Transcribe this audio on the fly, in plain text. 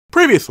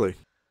Previously.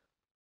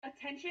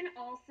 Attention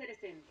all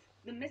citizens.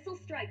 The missile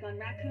strike on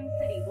Raccoon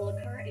City will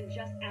occur in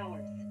just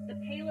hours. The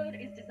payload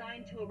is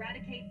designed to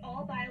eradicate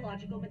all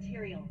biological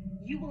material.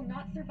 You will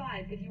not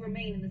survive if you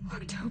remain in the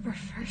city. October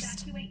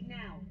 1st. Evacuate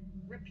now.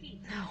 Repeat.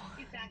 No.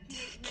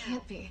 Evacuate It now.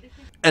 can't be. This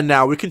is And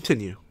now we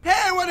continue. Hey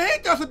everyone, hey,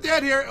 Justin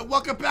Dad here, and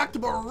welcome back to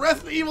more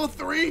Resident Evil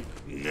 3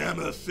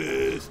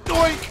 Nemesis.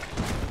 Doink!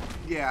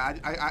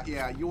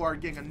 Yeah, you are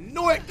getting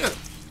annoyed.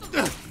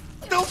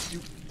 Don't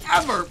you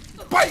ever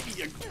bite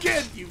me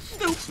again, you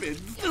stupid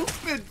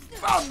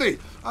zombie.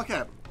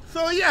 Okay,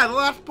 so yeah, the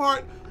last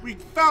part, we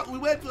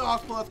went to the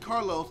hospital as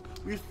Carlos,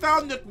 we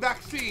found the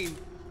vaccine,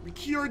 we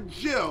cured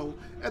Jill,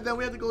 and then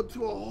we had to go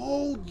to a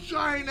whole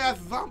giant-ass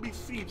zombie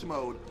siege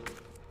mode.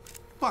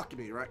 Fuck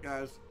me, right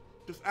guys?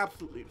 Just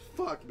absolutely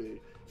fuck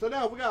me. So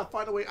now we gotta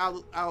find a way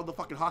out of the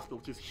fucking hospital,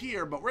 which is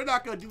here, but we're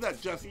not gonna do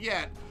that just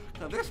yet.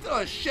 Cause there's still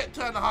a shit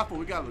ton in the hospital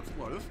we gotta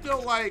explore. There's still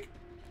a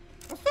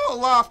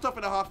lot of stuff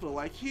in the hospital,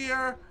 like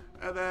here,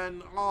 and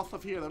then all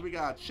stuff here that we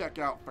gotta check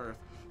out first.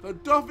 So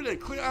don't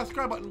forget, click that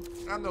subscribe button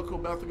and the cool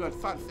bell to go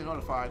inside to stay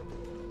notified.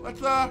 Let's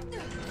see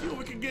what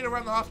we can get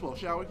around the hospital,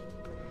 shall we?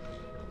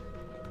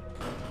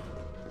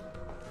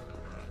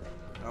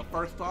 Now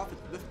first off,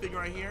 it's this thing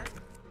right here.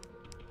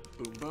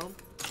 Boom, boom.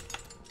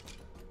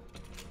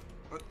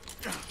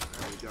 There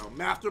we go.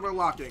 Master of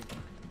unlocking.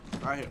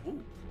 Right here.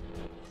 Ooh.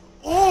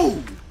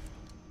 Oh!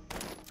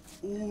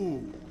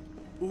 Ooh.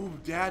 Ooh,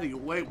 daddy.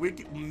 Wait, we're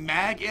getting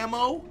mag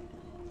ammo?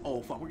 Oh,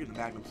 fuck. We're getting the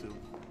magnum soon.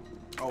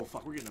 Oh,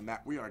 fuck. We're getting the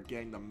we are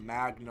getting the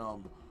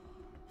magnum.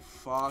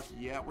 Fuck,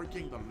 yeah. We're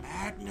getting the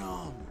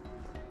magnum.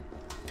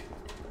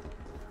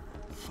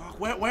 Fuck.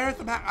 Where's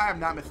the magnum? I am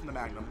not missing the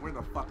magnum. Where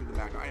the fuck is the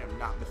magnum? I am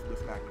not missing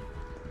this magnum.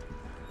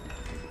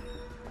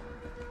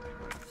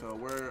 Right, so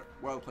where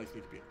the place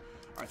needs to be.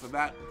 Alright, so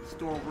that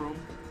storeroom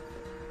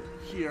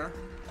here.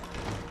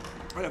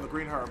 I have a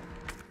green herb,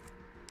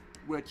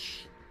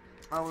 which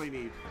I don't really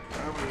need. I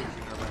don't really need a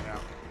green herb right now.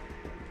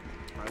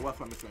 Alright, what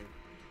else am I missing?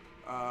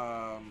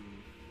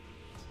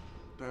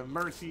 The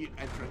emergency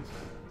entrance.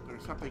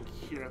 There's something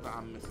here that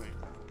I'm missing.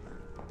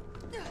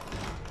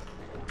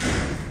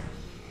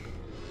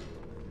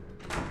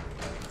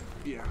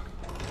 Yeah.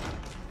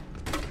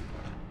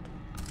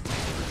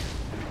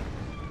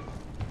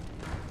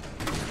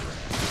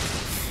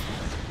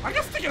 I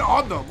can stick it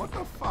on them. What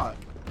the fuck?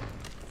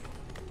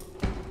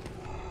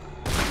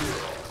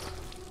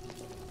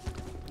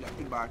 Yeah,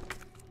 goodbye.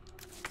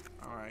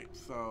 Alright,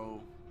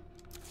 so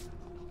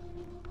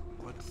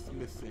what's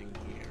missing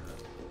here?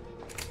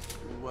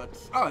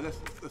 Oh, this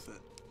is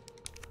it.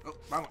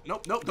 Oh,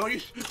 nope, don't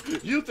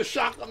use the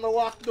shock on the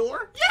locked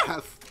door?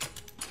 Yes!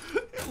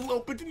 It'll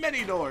open to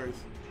many doors.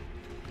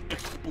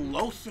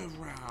 Explosive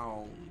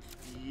rounds.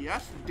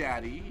 Yes,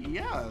 daddy,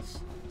 yes.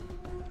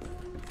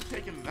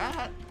 Taking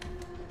that.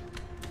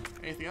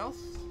 Anything else?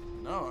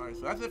 No, alright,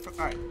 so that's it for,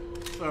 alright.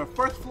 So the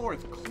first floor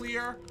is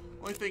clear.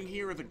 Only thing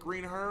here is a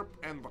green herb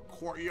and the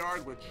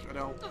courtyard, which I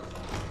don't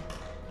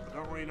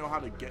really know how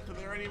to get to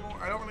there anymore.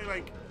 I don't really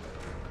like,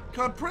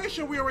 cause I'm pretty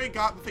sure we already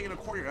got the thing in the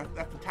courtyard.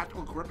 That's the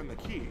tactical grip and the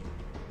key.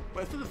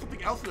 But it says there's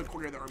something else in the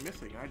courtyard that we're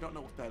missing, and I don't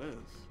know what that is.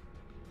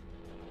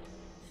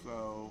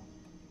 So,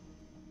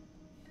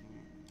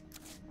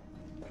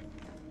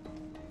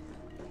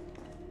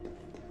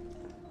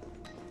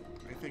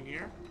 anything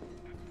here?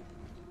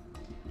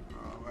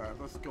 Alright,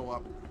 let's go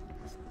up.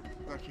 Let's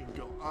actually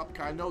go up.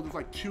 I know there's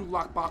like 2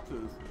 lock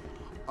boxes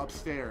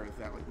upstairs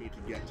that we need to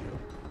get to.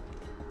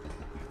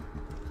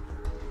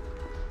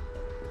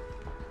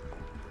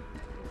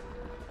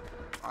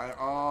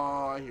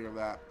 I hear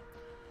that.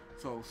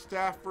 So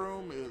staff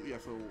room is, yeah,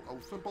 so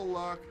a simple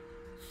lock,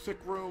 sick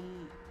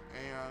room,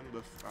 and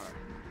the alright.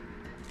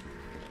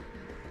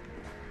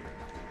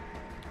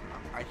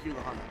 I hear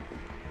the hunter.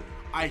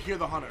 I hear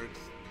the hunter.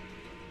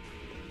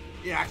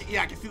 Yeah,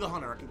 I can see the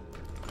hunter.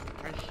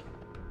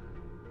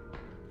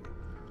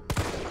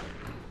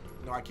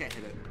 No, I can't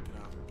hit it.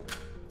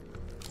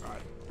 No.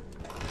 Alright.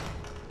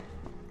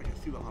 I can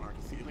see the hunter. I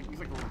can see it. He's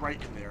like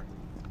right in there.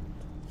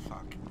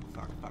 Fuck.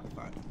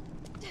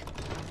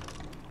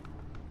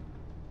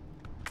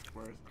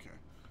 Where is, okay.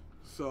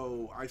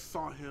 So I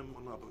saw him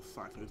on the other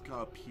side, so he's kind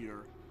of up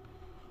here.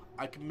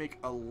 I can make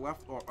a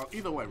left or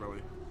either way,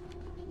 really.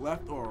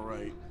 Left or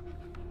right.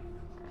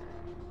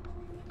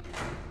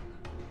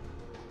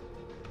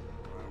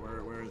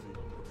 Alright, where is he?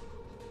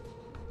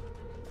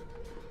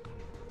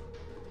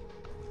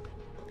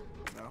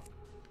 No?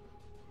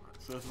 Alright,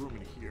 so there's room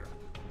in here.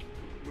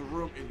 The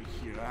room in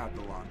here, I have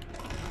to lock.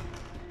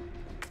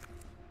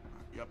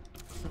 Yep.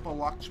 Simple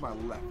lock to my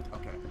left.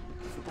 Okay.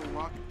 Simple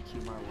lock to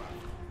my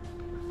left.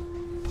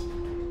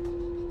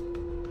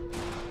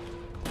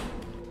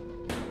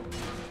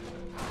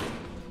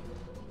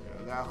 Yeah,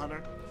 is that a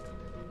hunter?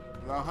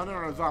 Is that a hunter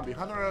or a zombie?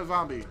 Hunter or a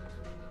zombie?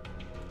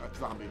 That's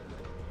zombie.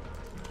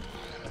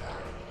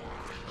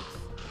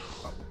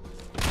 Oh.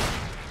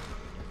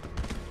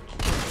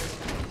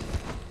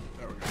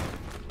 There we go.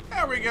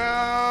 There we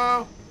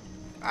go!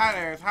 That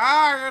is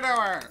how you do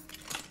it!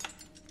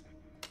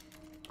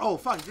 Oh,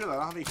 fuck, good. I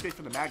don't have any space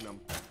for the magnum.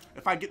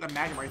 if I get the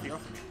magnum or anything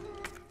else.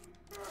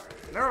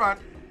 Never mind.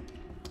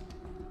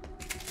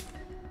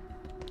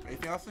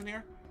 Anything else in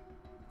here?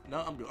 No,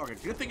 I'm good. Okay,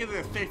 good thing is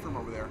there's a safe room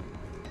over there.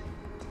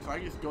 So I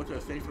can just go to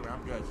a safe room.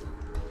 I'm good.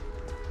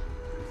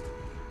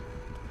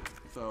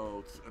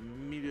 So it's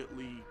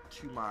immediately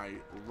to my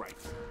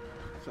right.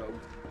 So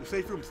the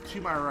safe room's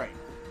to my right.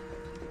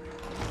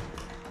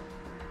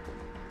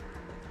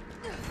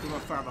 Still no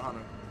sign of the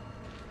hunter.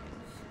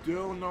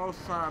 Still no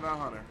sign of the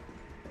hunter.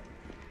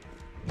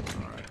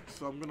 Alright,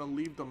 so I'm gonna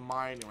leave the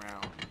mine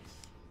rounds.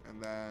 And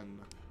then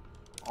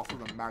also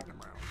the magnum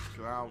rounds.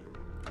 Because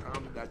I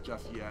don't need that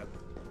just yet.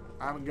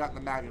 I haven't gotten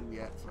the magnum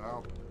yet, so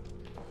I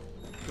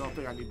don't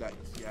think I need that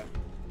just yet.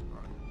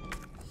 Alright,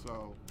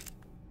 so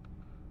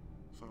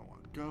I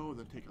want to go,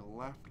 then take a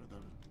left, and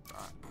then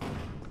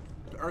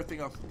everything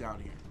else is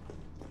down here.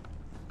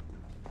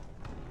 I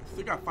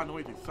still gotta find a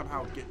way to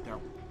somehow get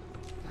down.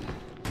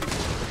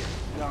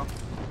 No.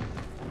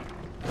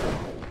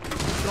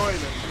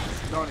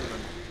 Don't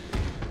even.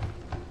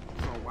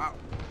 So wow.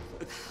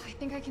 I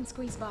think I can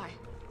squeeze by.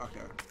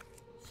 Okay.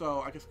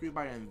 So I can squeeze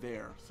by in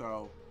there.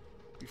 So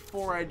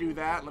before I do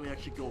that, let me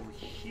actually go over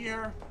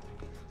here.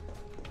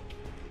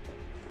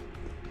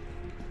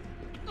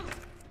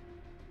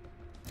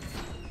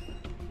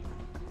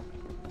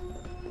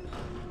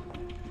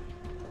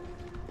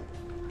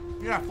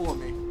 You're not fooling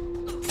me.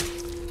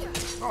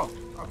 Oh,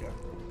 okay.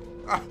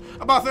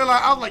 I'm about to say,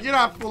 like, I was like, you're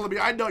not fooling me.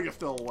 I know you're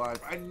still alive.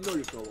 I know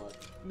you're still alive.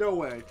 No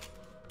way.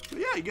 But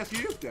yeah, I guess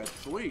he is dead.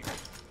 Sweet.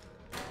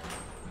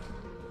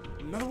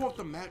 Another one with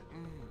the mag.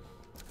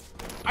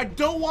 I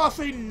don't want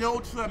to say no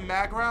to the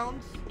mag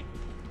rounds,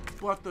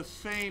 but at the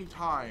same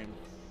time,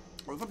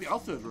 there's something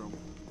else in his room.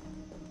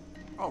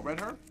 Oh, red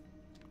herb?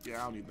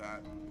 Yeah, I don't need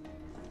that.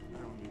 I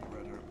don't need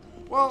red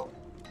herb. Well,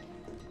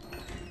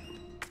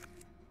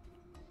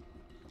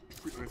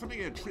 there's something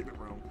in a treatment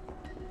room.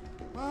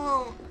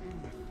 Well,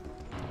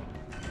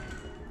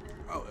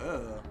 oh,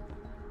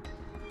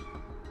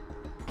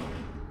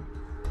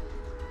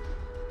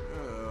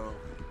 oh,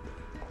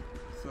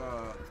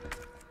 so,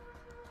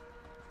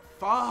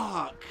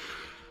 fuck.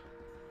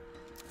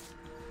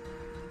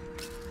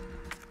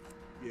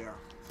 Yeah.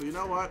 So you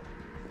know what?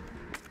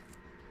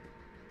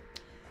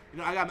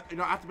 I have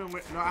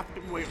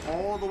to wait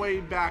all the way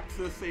back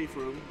to the safe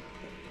room.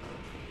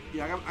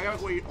 Yeah, I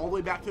gotta wait all the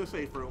way back to the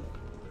safe room.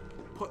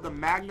 Put the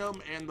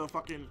magnum and the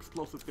fucking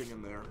explosive thing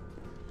in there.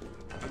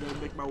 And then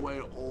make my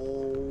way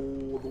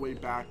all the way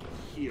back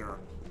here.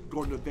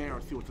 Go into there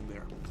and see what's in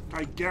there.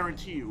 I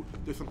guarantee you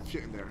there's some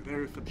shit in there.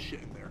 There's some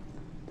shit in there.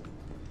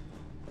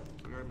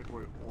 I gotta make my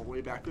way all the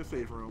way back to the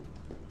safe room.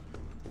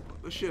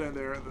 Put the shit in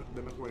there, and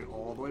then make my way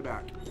all the way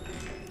back.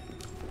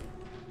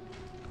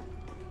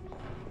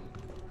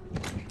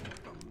 Put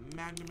the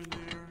magnum in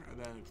there, and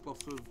then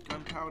explosive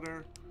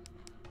gunpowder.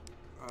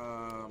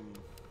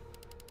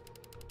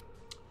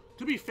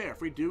 To be fair,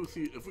 to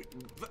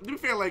be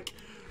fair, like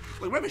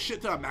we have a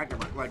shit ton of magnum,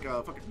 like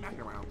fucking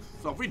magnum rounds.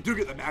 So if we do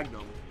get the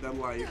magnum, then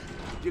like,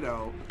 you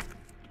know,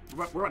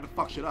 we're about to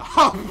fuck shit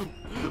up.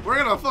 We're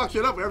gonna fuck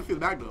shit up if we ever see the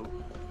magnum.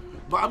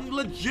 But I'm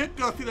legit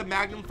gonna see the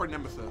magnum for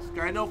Nemesis.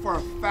 I know for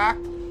a fact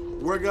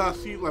we're gonna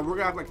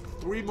have like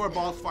 3 more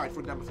boss fights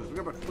for Nemesis. We're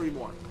gonna have 3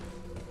 more.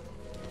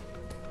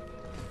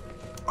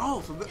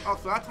 Oh, so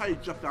that's how you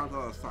jump down to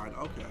the other side.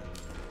 Okay.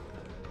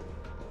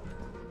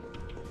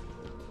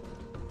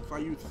 So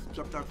I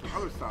jump down to the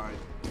other side.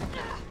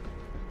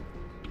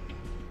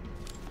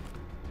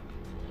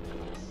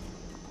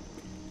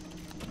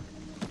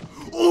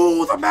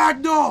 Oh, the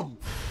magnum!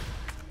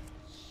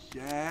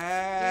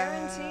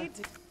 Yeah. Guaranteed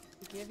to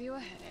give you a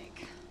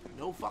headache.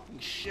 No fucking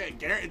shit.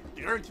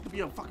 Guaranteed to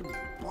be a fucking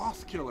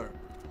boss killer.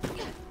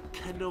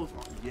 Kendo's.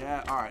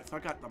 Yeah. All right. So I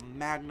got the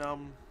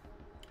magnum.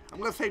 I'm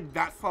gonna save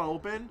that slot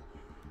open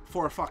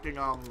for fucking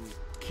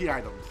key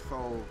items.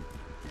 So.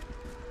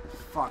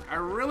 Fuck, I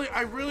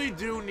really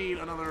do need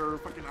another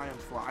fucking item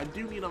slot. I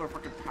do need another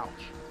fucking pouch.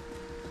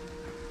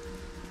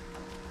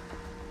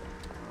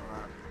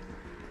 Alright.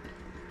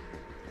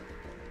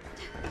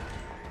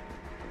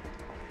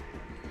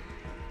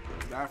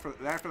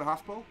 That for the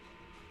hospital.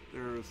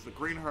 There's the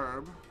green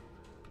herb,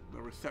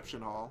 the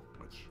reception hall,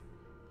 which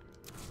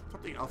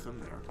something else in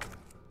there.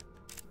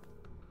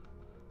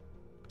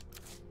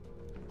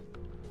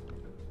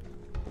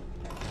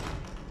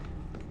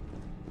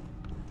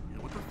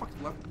 What the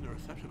fuck's left in the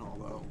reception hall,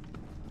 though?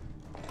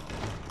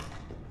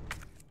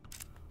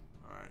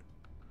 Alright.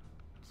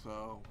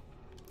 So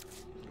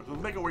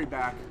let's make our way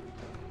back.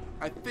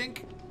 I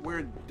think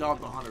we're done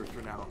with the hunters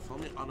for now, so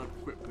let me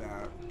unequip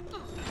that.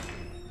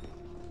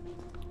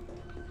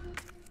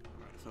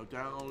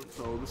 Alright,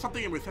 so there's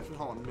something in reception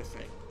hall I'm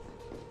missing.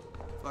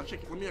 So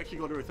let me actually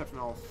go to reception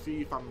hall,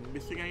 see if I'm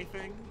missing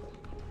anything.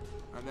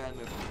 And then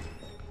if...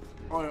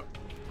 Oh, no.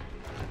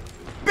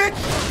 Bitch!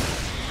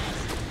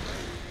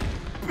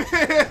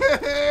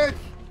 Bitch!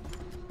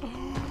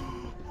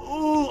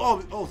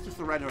 Oh, it's just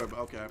the red herb.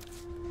 Okay.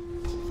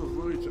 So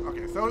really,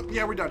 okay. So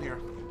yeah, we're done here.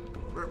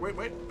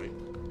 Wait.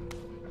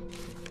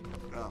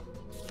 Oh.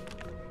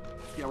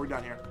 Yeah, we're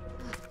done here.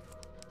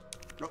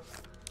 Oh.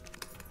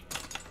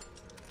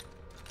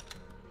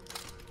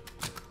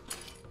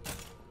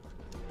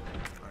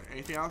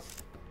 Anything else?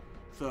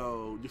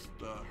 So just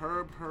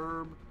herb.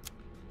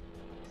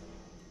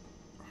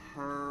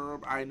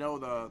 I know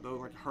those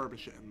like herb and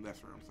shit in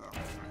this room. So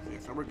yeah,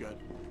 so we're good.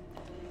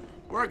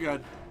 We're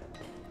good.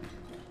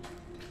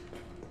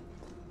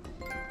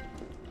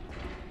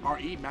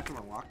 RE method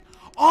unlock.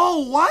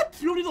 Oh, what?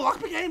 You don't need the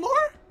lockpick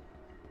anymore?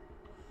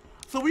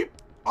 So we,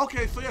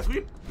 okay, so yes,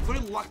 we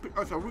lockpick,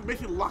 oh, so we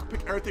basically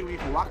lockpick everything we need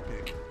to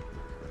lockpick.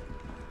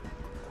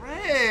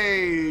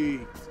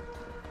 Great!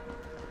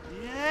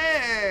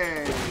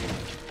 Yay!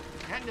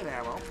 Handgun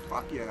ammo,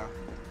 fuck yeah.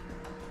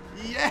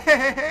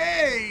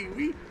 Yay!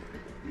 We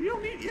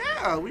don't need,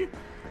 yeah,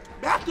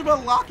 master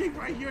unlocking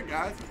right here,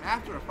 guys.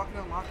 Master of fucking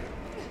unlocking.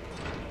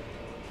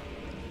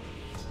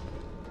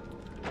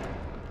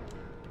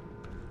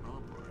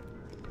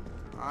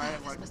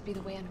 This must be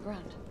the way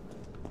underground.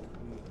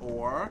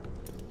 Or,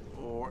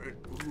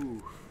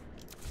 ooh.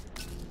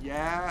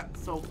 Yeah,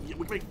 so yeah,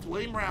 we can make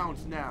flame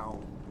rounds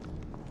now.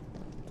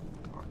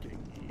 Fucking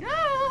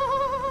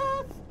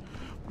yes!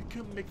 We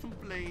can make some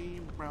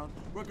flame rounds.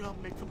 We're gonna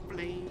make some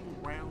flame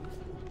rounds.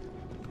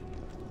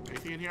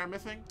 Anything in here I'm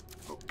missing?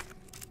 Oh.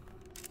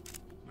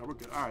 No, we're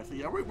good. Alright, so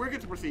yeah, we're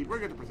good to proceed. We're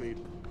good to proceed.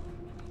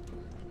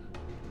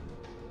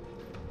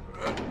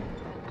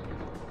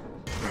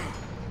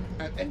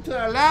 And into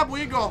the lab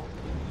we go.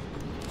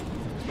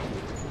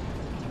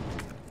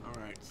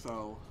 Alright,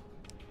 so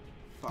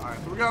alright,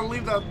 so we're gonna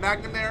leave the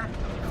Magnum there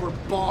for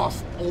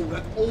boss. Oh,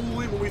 that's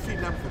only when we see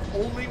Nemesis.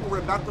 Only when we're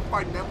about to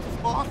fight Nemesis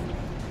boss,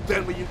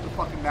 then we use the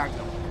fucking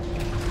Magnum.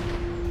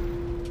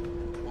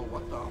 Well,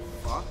 what the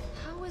fuck?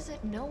 How is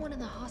it no one in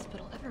the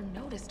hospital ever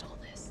noticed all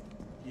this?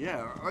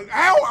 Yeah, like,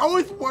 I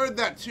always wondered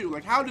that too.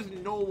 Like, how does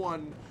no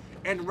one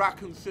in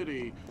Raccoon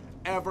City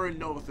ever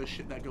notice the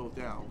shit that goes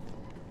down?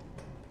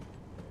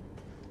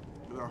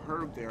 There's a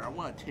herb there. I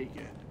want to take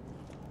it.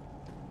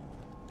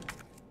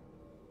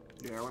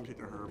 Yeah, let me take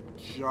the herb.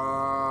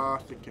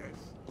 Just in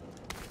case.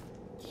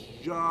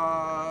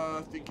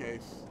 Just in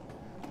case.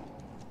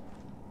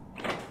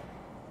 Yeah,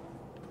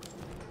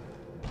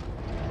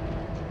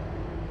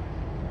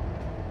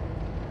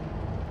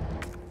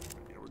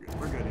 we're good.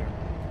 We're good here.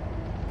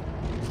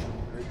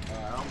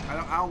 I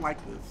don't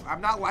like this. I'm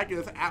not liking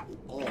this at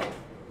all. This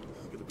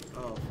is gonna be,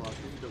 oh fuck,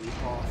 this is gonna be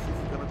boss. This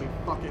is gonna be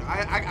fucking,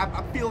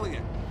 I'm feeling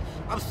it.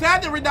 I'm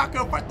sad that we're not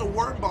gonna fight the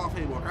worm boss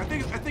anymore. I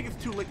think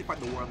it's too late to fight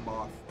the worm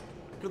boss.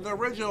 Because the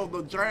original,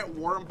 the giant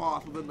worm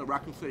boss was in the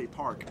Raccoon City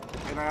Park.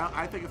 And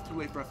I think it's too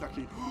late for us to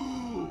actually,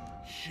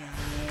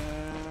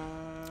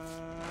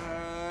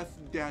 yes,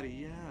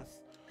 daddy,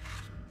 yes.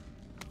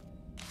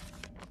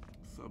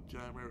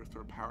 Sub-generator,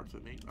 restore power to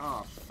me.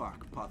 Oh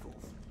fuck,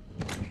 puzzles.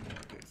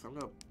 Okay, so I'm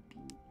gonna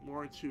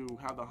more to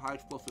have the high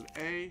explosive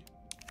A.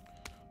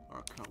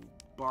 I'll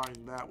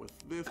combine that with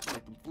this,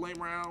 like the flame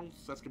rounds.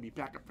 So that's gonna be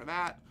backup for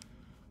that.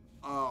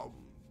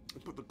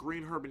 Put the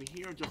green herb in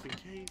here just in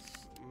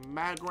case.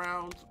 Mag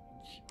rounds,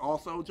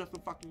 also just in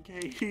fucking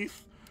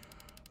case.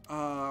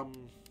 I'm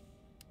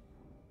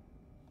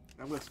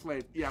gonna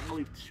slave. Yeah, I'm gonna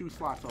leave 2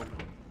 slots open.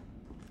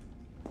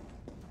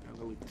 I'm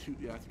gonna leave 2.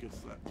 Yeah, that's a good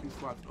slot. 2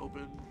 slots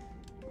open.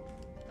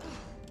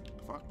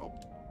 Fuck. Oh.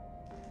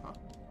 Huh?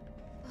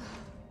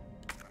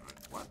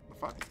 What the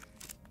fuck?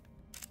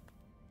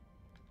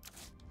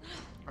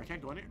 I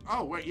can't go in here?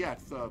 Oh, wait, yeah,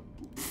 it's, I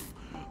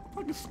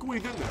can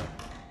squeeze in there.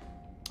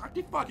 I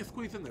can fucking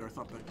squeeze in there or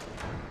something.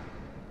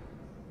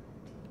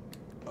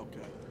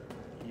 Okay.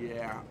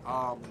 Yeah,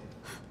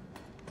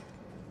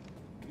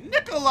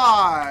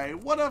 Nikolai!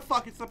 What a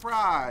fucking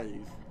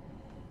surprise!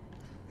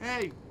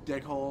 Hey,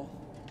 dickhole.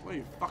 What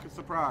a fucking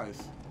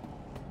surprise.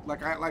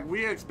 Like, we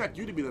didn't expect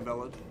you to be the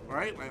villain,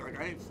 right? Like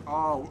I ain't,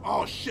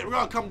 oh shit, we're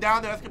gonna come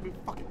down there, that's gonna be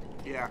fucking,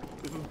 yeah,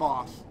 this is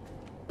boss.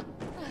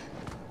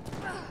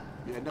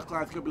 Yeah,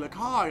 Nikolai's gonna be like,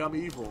 hi, I'm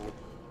evil.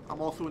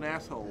 I'm also an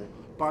asshole.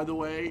 By the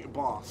way,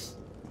 boss.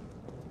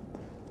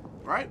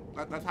 Right?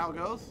 That's how it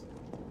goes?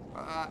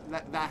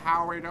 That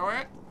how we do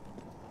it?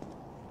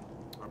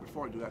 Alright,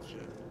 before I do that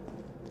shit.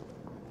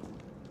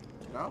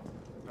 No?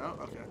 No?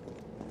 Okay.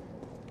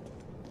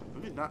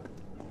 Maybe not.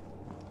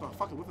 Oh,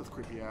 fucking with this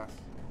creepy ass.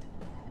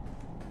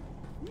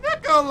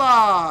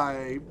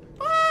 Nikolai!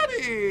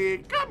 Buddy!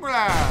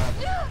 Comrade!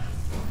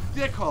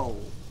 Dickhole!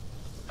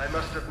 I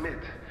must admit,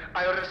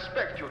 I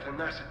respect your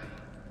tenacity.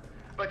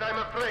 But I'm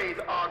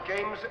afraid our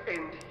games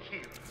end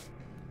here.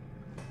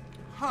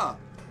 Huh.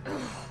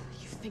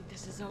 You think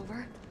this is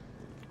over?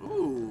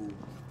 Ooh.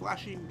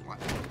 Flashing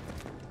light.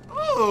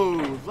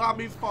 Ooh!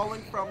 Zombies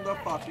falling from the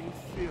fucking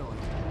ceiling.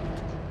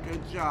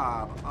 Good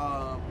job.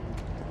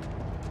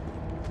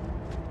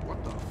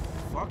 What the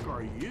fuck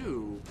are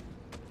you?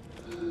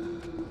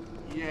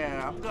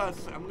 Yeah, I'm gonna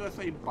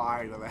say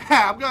bye to that.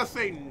 I'm gonna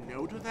say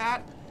no to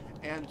that,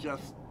 and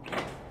just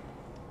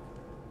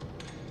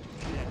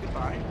yeah,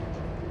 goodbye.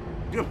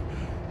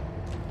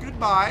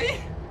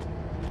 Goodbye.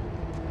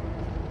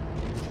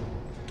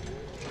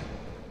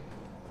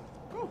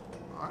 Oh,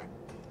 all right.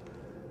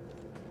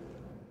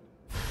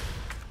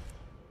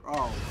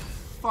 Oh,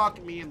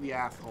 fuck me in the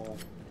asshole.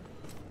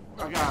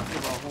 I gotta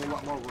give a whole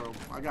lot more room.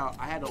 I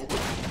had to open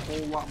a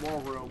whole lot more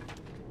room.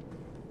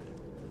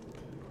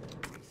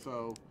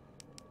 so...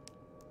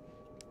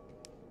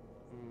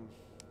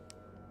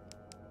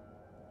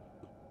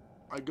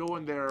 I go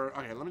in there.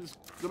 Okay, let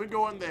me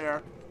go in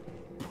there,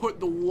 put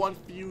the one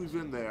fuse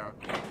in there,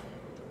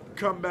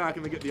 come back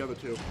and then get the other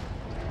two.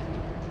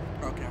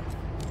 Okay.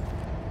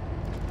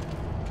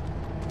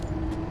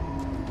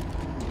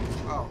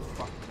 Oh,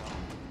 fuck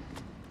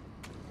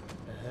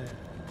no.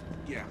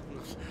 Yeah,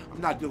 I'm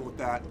not dealing with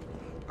that.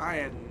 I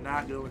am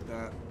not dealing with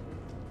that.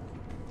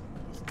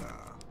 Just,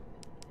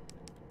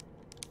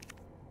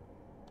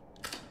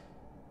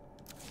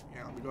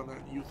 yeah, let me go in there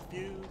and use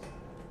fuse.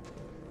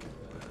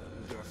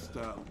 Just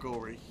go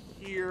over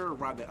here,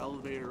 ride the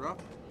elevator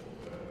up.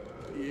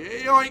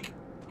 Yeah, yoink!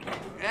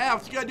 Yeah,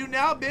 what you gotta do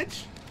now,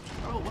 bitch?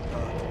 Oh, what the?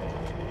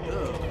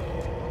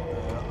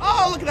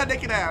 Oh, look at that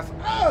naked ass!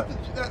 Oh,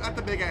 that's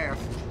a big ass.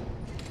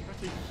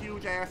 That's a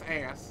huge ass.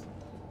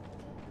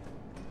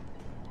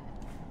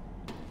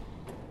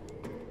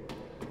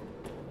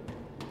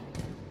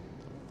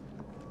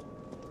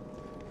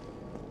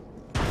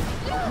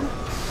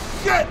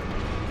 Shit!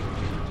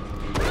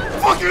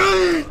 Fuck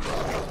you!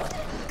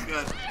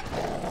 Good.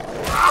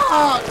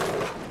 Ah!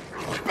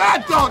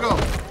 Bad doggo!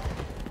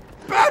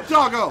 Bad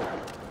doggo!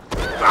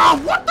 Ah,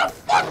 what the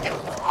fuck? Get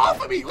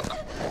off of me! What the?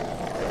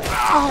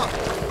 Ah!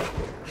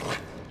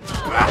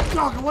 Bad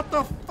doggo! What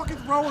the fuck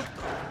is wrong with?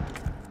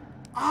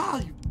 Ah,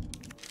 you!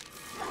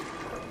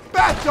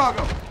 Bad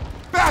doggo!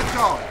 Bad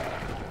dog!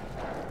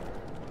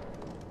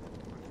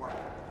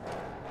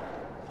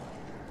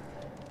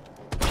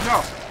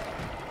 No!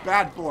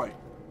 Bad boy!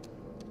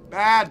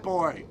 Bad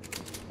boy!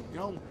 You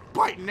don't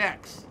bite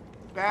necks!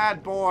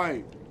 Bad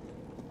boy!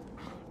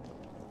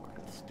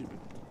 Stupid.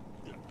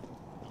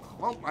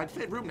 Well, I'd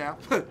say room now.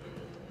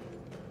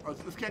 Oh,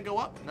 this can't go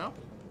up? No?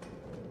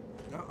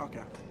 No?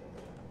 Okay.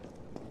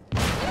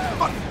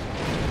 Fuck!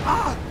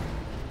 Ah!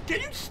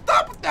 Can you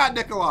stop with that,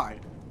 Nikolai?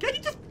 Can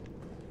you just...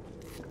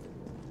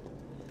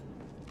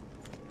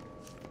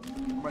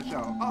 My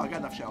shell. Oh, I got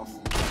enough shells.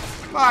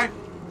 Bye!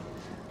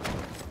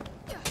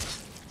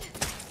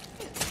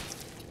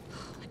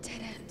 A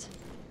dead end.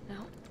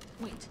 No?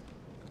 Wait.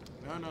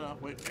 No.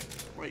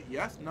 Wait,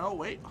 yes? No,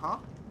 wait, huh?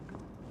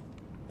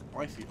 Oh,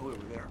 I see. Oh, over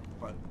there.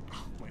 But,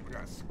 oh, wait, we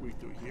gotta squeeze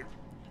through here.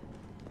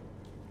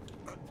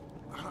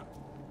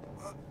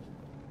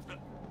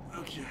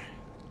 Okay.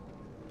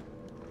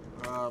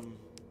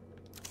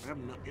 I have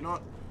no, you know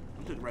what?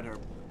 I'm taking red herb.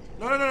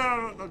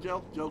 No,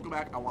 Jill, go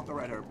back. I want the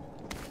red herb.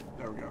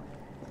 There we go.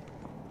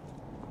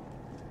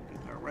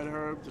 Get that red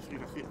herb. Just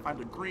need to find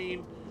the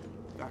green.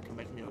 That can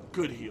make me a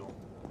good heal.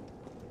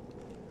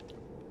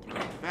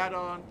 Turn that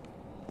on.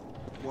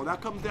 Well,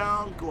 that comes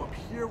down. Go up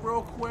here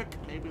real quick.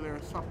 Maybe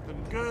there's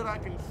something good I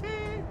can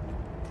see.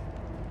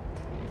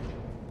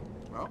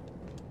 Well.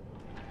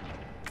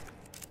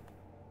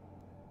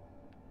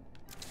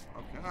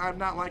 Okay, I'm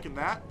not liking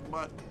that,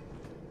 but...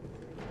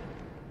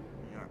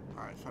 Yeah,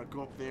 alright, so I'd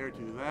go up there,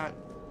 do that.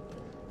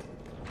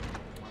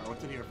 Alright,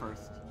 what's in here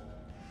first?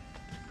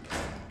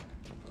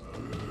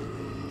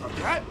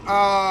 Okay,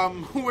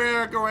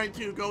 we're going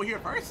to go here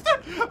first.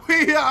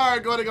 We are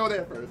going to go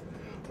there first.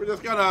 We're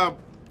just gonna...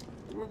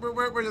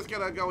 We're just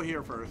gonna go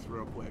here first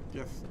real quick.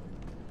 Just...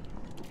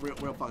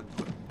 Real fun.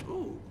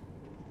 Ooh.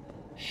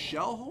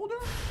 Shell holder?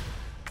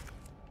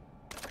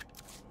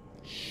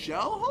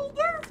 Shell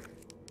holder?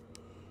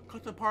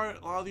 Click the part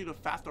allows you to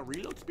faster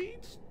reload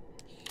speeds?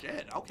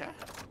 Shit, okay.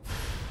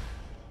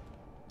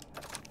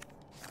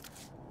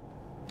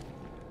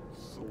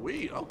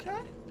 Sweet,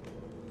 okay.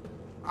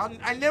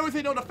 I never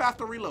say no to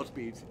faster reload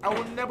speeds. I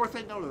will never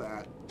say no to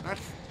that.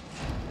 That's...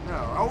 No.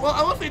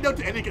 I won't say no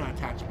to any kind of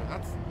attachment.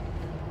 That's...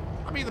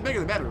 I mean, the bigger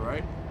the better,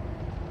 right?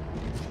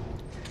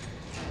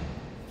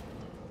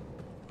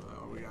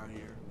 What we got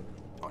here?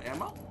 Oh,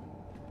 ammo?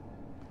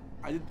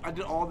 I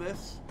did all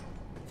this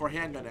for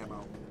handgun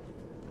ammo.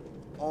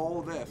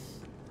 All this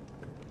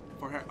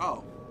for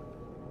oh,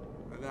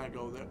 and then I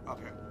go there.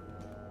 Okay,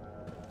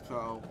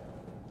 so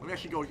let me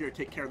actually go here and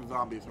take care of the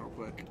zombies real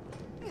quick.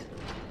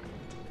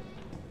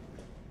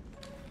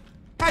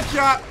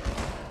 Headshot!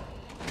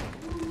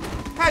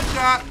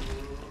 Headshot!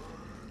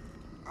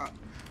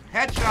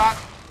 Headshot!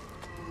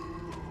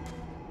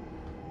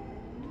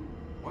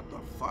 What the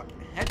fuck?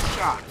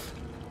 Headshot!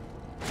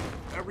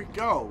 There we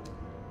go.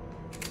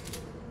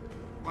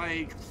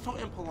 Like, so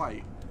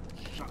impolite.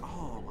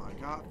 Oh my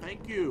god,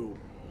 thank you.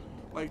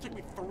 Like, it took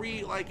me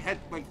three,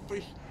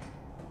 three.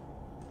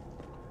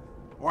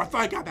 Oh, I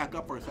thought I got back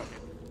up for a second.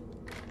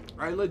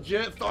 I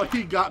legit thought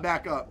he got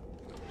back up.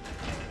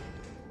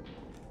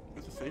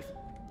 Is it safe?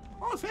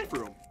 Oh, safe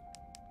room.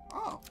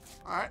 Oh,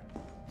 alright.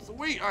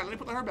 Sweet. Alright, let me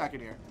put the herb back in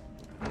here.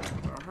 Put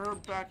the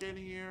herb back in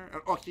here.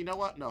 Oh, you know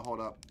what? No, hold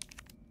up.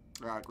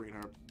 Green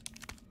herb.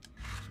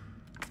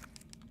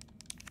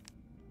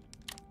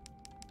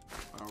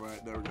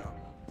 Alright, there we go.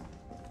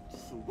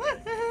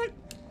 Sweet!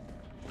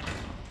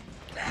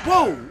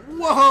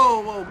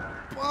 Whoa,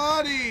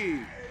 buddy!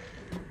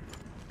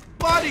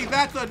 Buddy,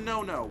 that's a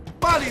no-no.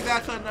 Buddy,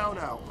 that's a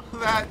no-no.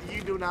 That,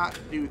 you do not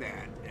do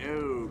that.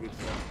 Oh, good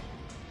stuff.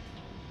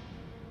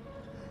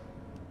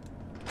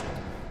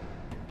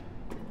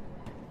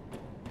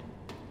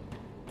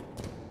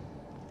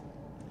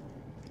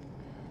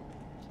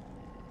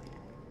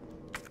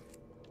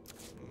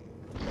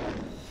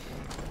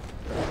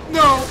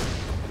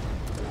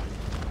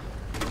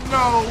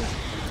 go.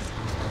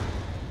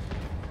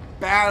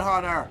 Bad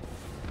hunter.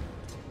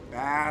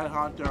 Bad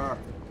hunter.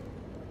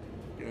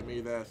 Give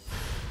me this.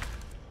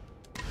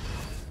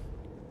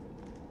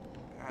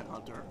 Bad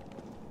hunter.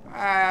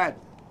 Bad.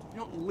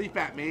 You don't leap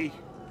at me.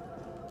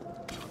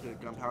 I'll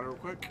get gunpowder real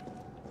quick.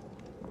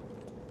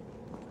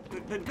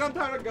 Did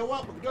gunpowder go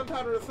up? With the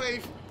gunpowder is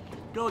safe.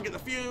 Go get the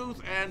fuse,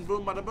 and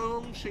boom, bada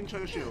boom, shing,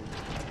 shing, shoo.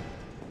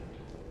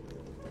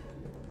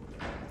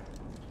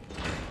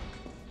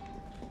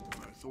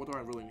 Alright, so what do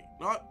I really need?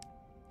 Not.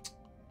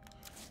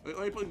 Let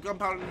me put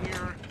gunpowder in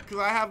here, because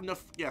I have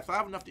enough. Yes, I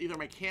have enough to either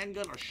make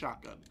handgun or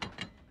shotgun.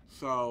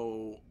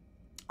 So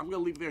I'm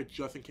gonna leave it there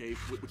just in case.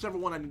 Whichever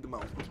one I need the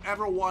most.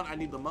 Whichever one I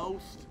need the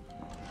most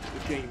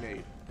is getting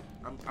made.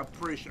 I'm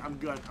pretty sure I'm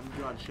gun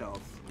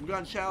shells. I'm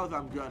gun shells,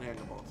 I'm gun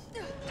handguns.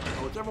 So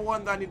whichever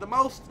one that I need the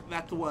most,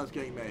 that's the one that's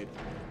getting made.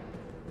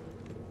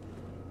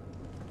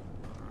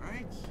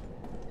 Alright.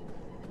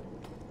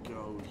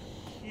 Go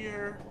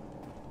here.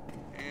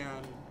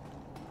 And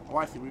oh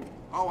I see.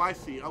 Oh I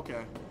see,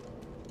 okay.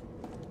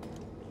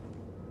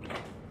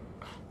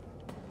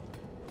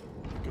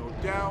 Go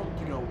down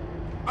to go.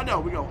 Oh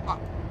no, we go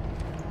up.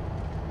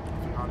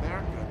 Is it on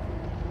there?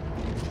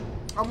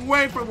 Good. I'm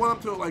waiting for one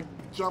of them to like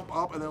jump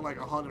up and then like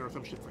 100 or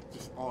some shit like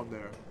just on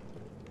there.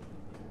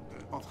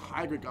 Oh, it's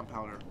high grade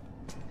gunpowder.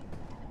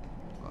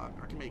 I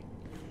can make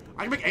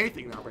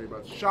anything now pretty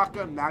much.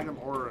 Shotgun, magnum,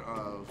 or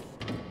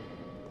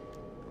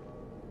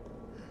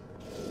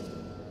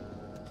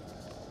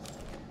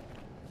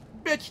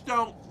bitch,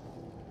 don't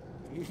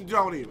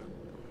even.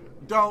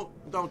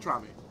 Don't try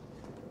me.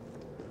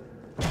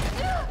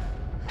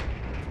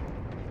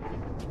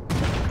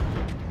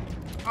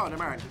 Oh, never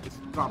mind. It's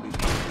zombies.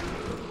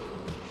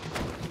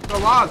 A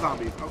lot of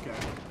zombies. Okay.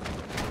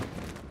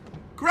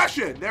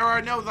 Correction! There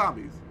are no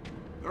zombies.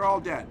 They're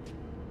all dead.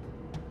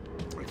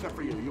 Except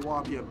for you. You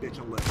want to be a bitch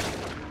and live.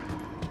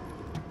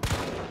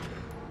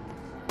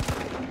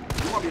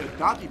 You want to be a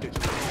dodgy bitch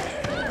and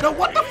live. No,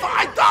 what the fuck?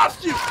 I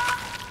dodged you!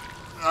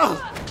 Ugh.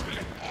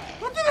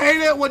 Don't you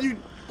hate it when you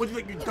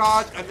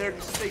dodge and they're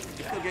just safe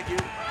to still get you?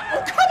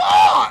 Oh, come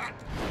on!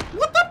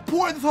 What the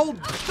point of this whole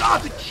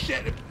dodging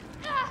shit?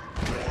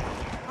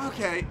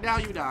 Okay, now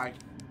you die.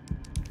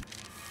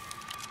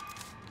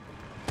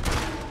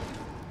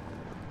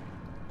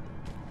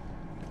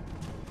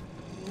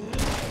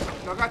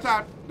 Don't got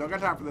time. Don't got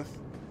time for this.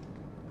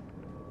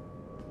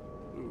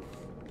 Oof.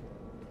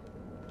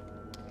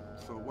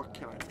 So what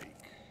can I make?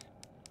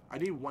 I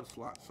need one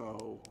slot,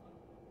 so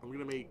I'm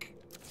gonna make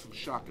some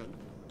shotgun,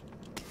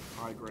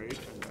 high grade,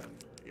 and then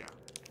yeah,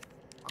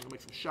 I'm gonna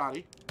make some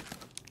shoddy,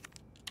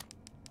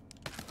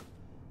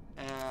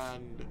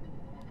 and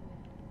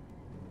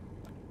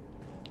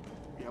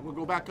yeah, I'm gonna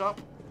go back up,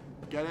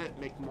 get it,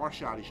 make more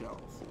shoddy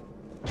shells,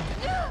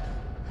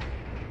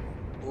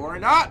 or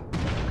not.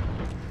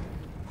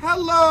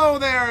 Hello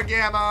there,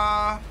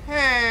 Gamma.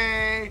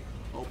 Hey.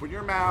 Open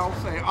your mouth.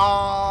 Say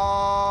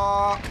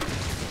aww.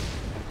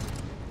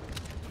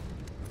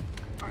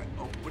 Alright,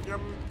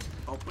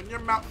 open your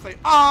mouth. Say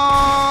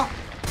aww.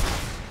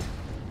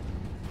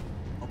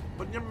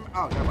 Open your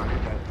oh, never mind.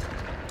 You're dead.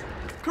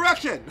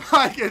 Correction.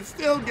 I can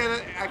still get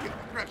it. I can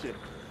correction.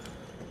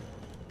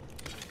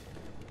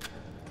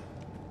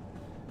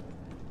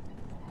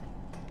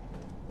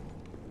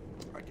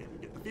 I can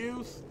get the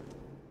fuse.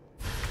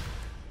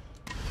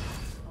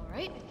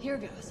 Alright, here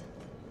goes.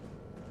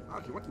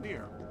 Okay, what's in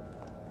here?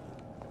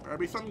 Better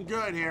be something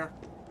good here.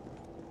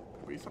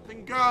 Better be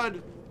something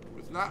good.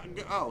 It's not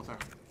good. Oh, sorry.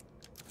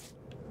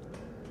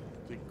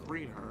 It's a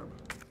green herb.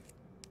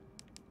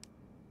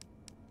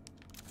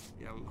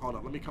 Yeah, hold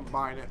on. Let me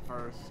combine it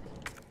first.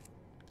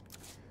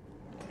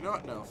 You know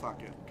what? No,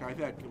 fuck it. I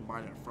think I can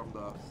combine it from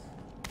the...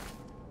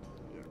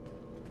 Yeah.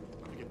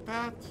 Let me get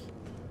that.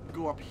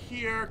 Go up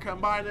here,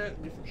 combine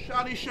it, get some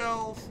shoddy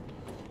shells.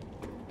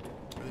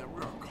 And then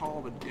we're gonna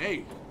call it a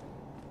day.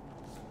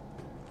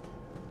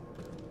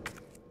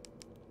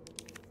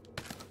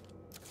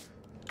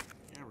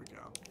 There we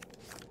go.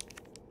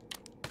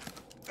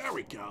 There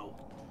we go.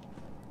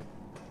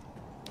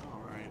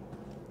 Alright.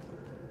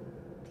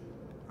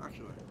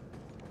 Actually.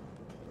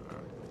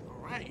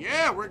 Alright,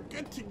 yeah, we're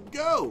good to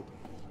go.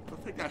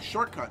 Let's take that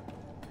shortcut.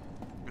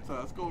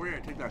 Let's go over here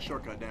and take that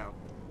shortcut down.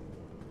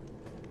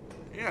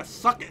 Yeah,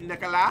 suck it,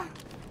 Nikolai.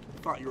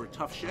 Thought you were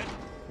tough shit.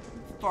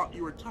 Thought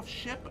you were tough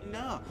shit, but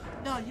no,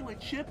 you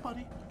ain't shit,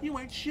 buddy. You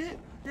ain't shit.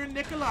 You're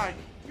Nikolai.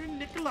 You're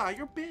Nikolai.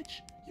 You're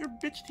bitch. You're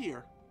bitch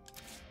tier.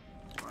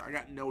 Right, I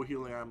got no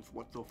healing items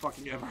whatsoever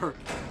fucking ever.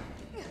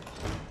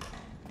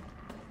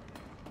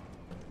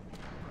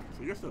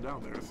 So you're still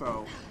down there,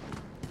 so.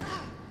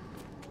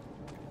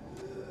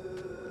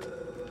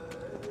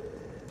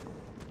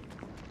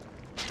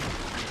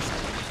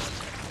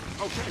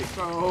 Okay,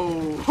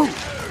 so.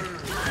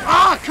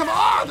 Ah, come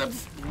on!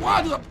 That's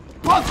one of the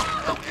puzzle.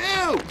 Oh,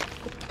 ew.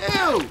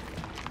 Ew!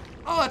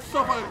 Oh, that's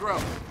so fucking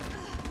gross. I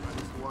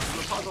just want to do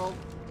the puzzle.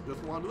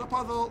 Just want to do the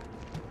puzzle.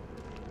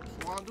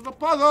 Just want to do the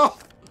puzzle.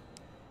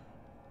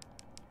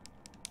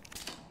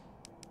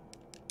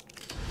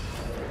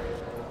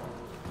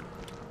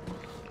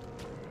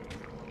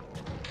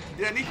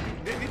 Didn't need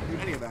to do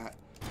any of that.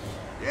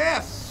 Yeah,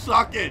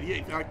 suck it.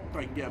 You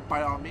can get a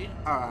bite on me.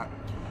 Alright.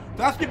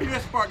 That's gonna be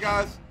this part,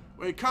 guys.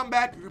 When you come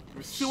back, you're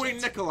pursuing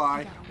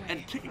Nikolai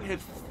and kicking his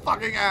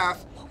fucking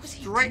ass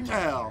straight to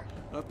hell.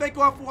 Thank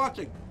you all for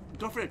watching.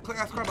 Don't forget to click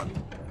that subscribe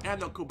button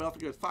and the cool bell to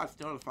get 5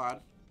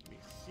 notified.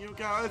 See you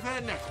guys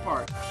in the next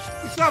part.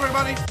 Peace out,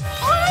 everybody.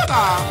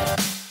 Bye-bye.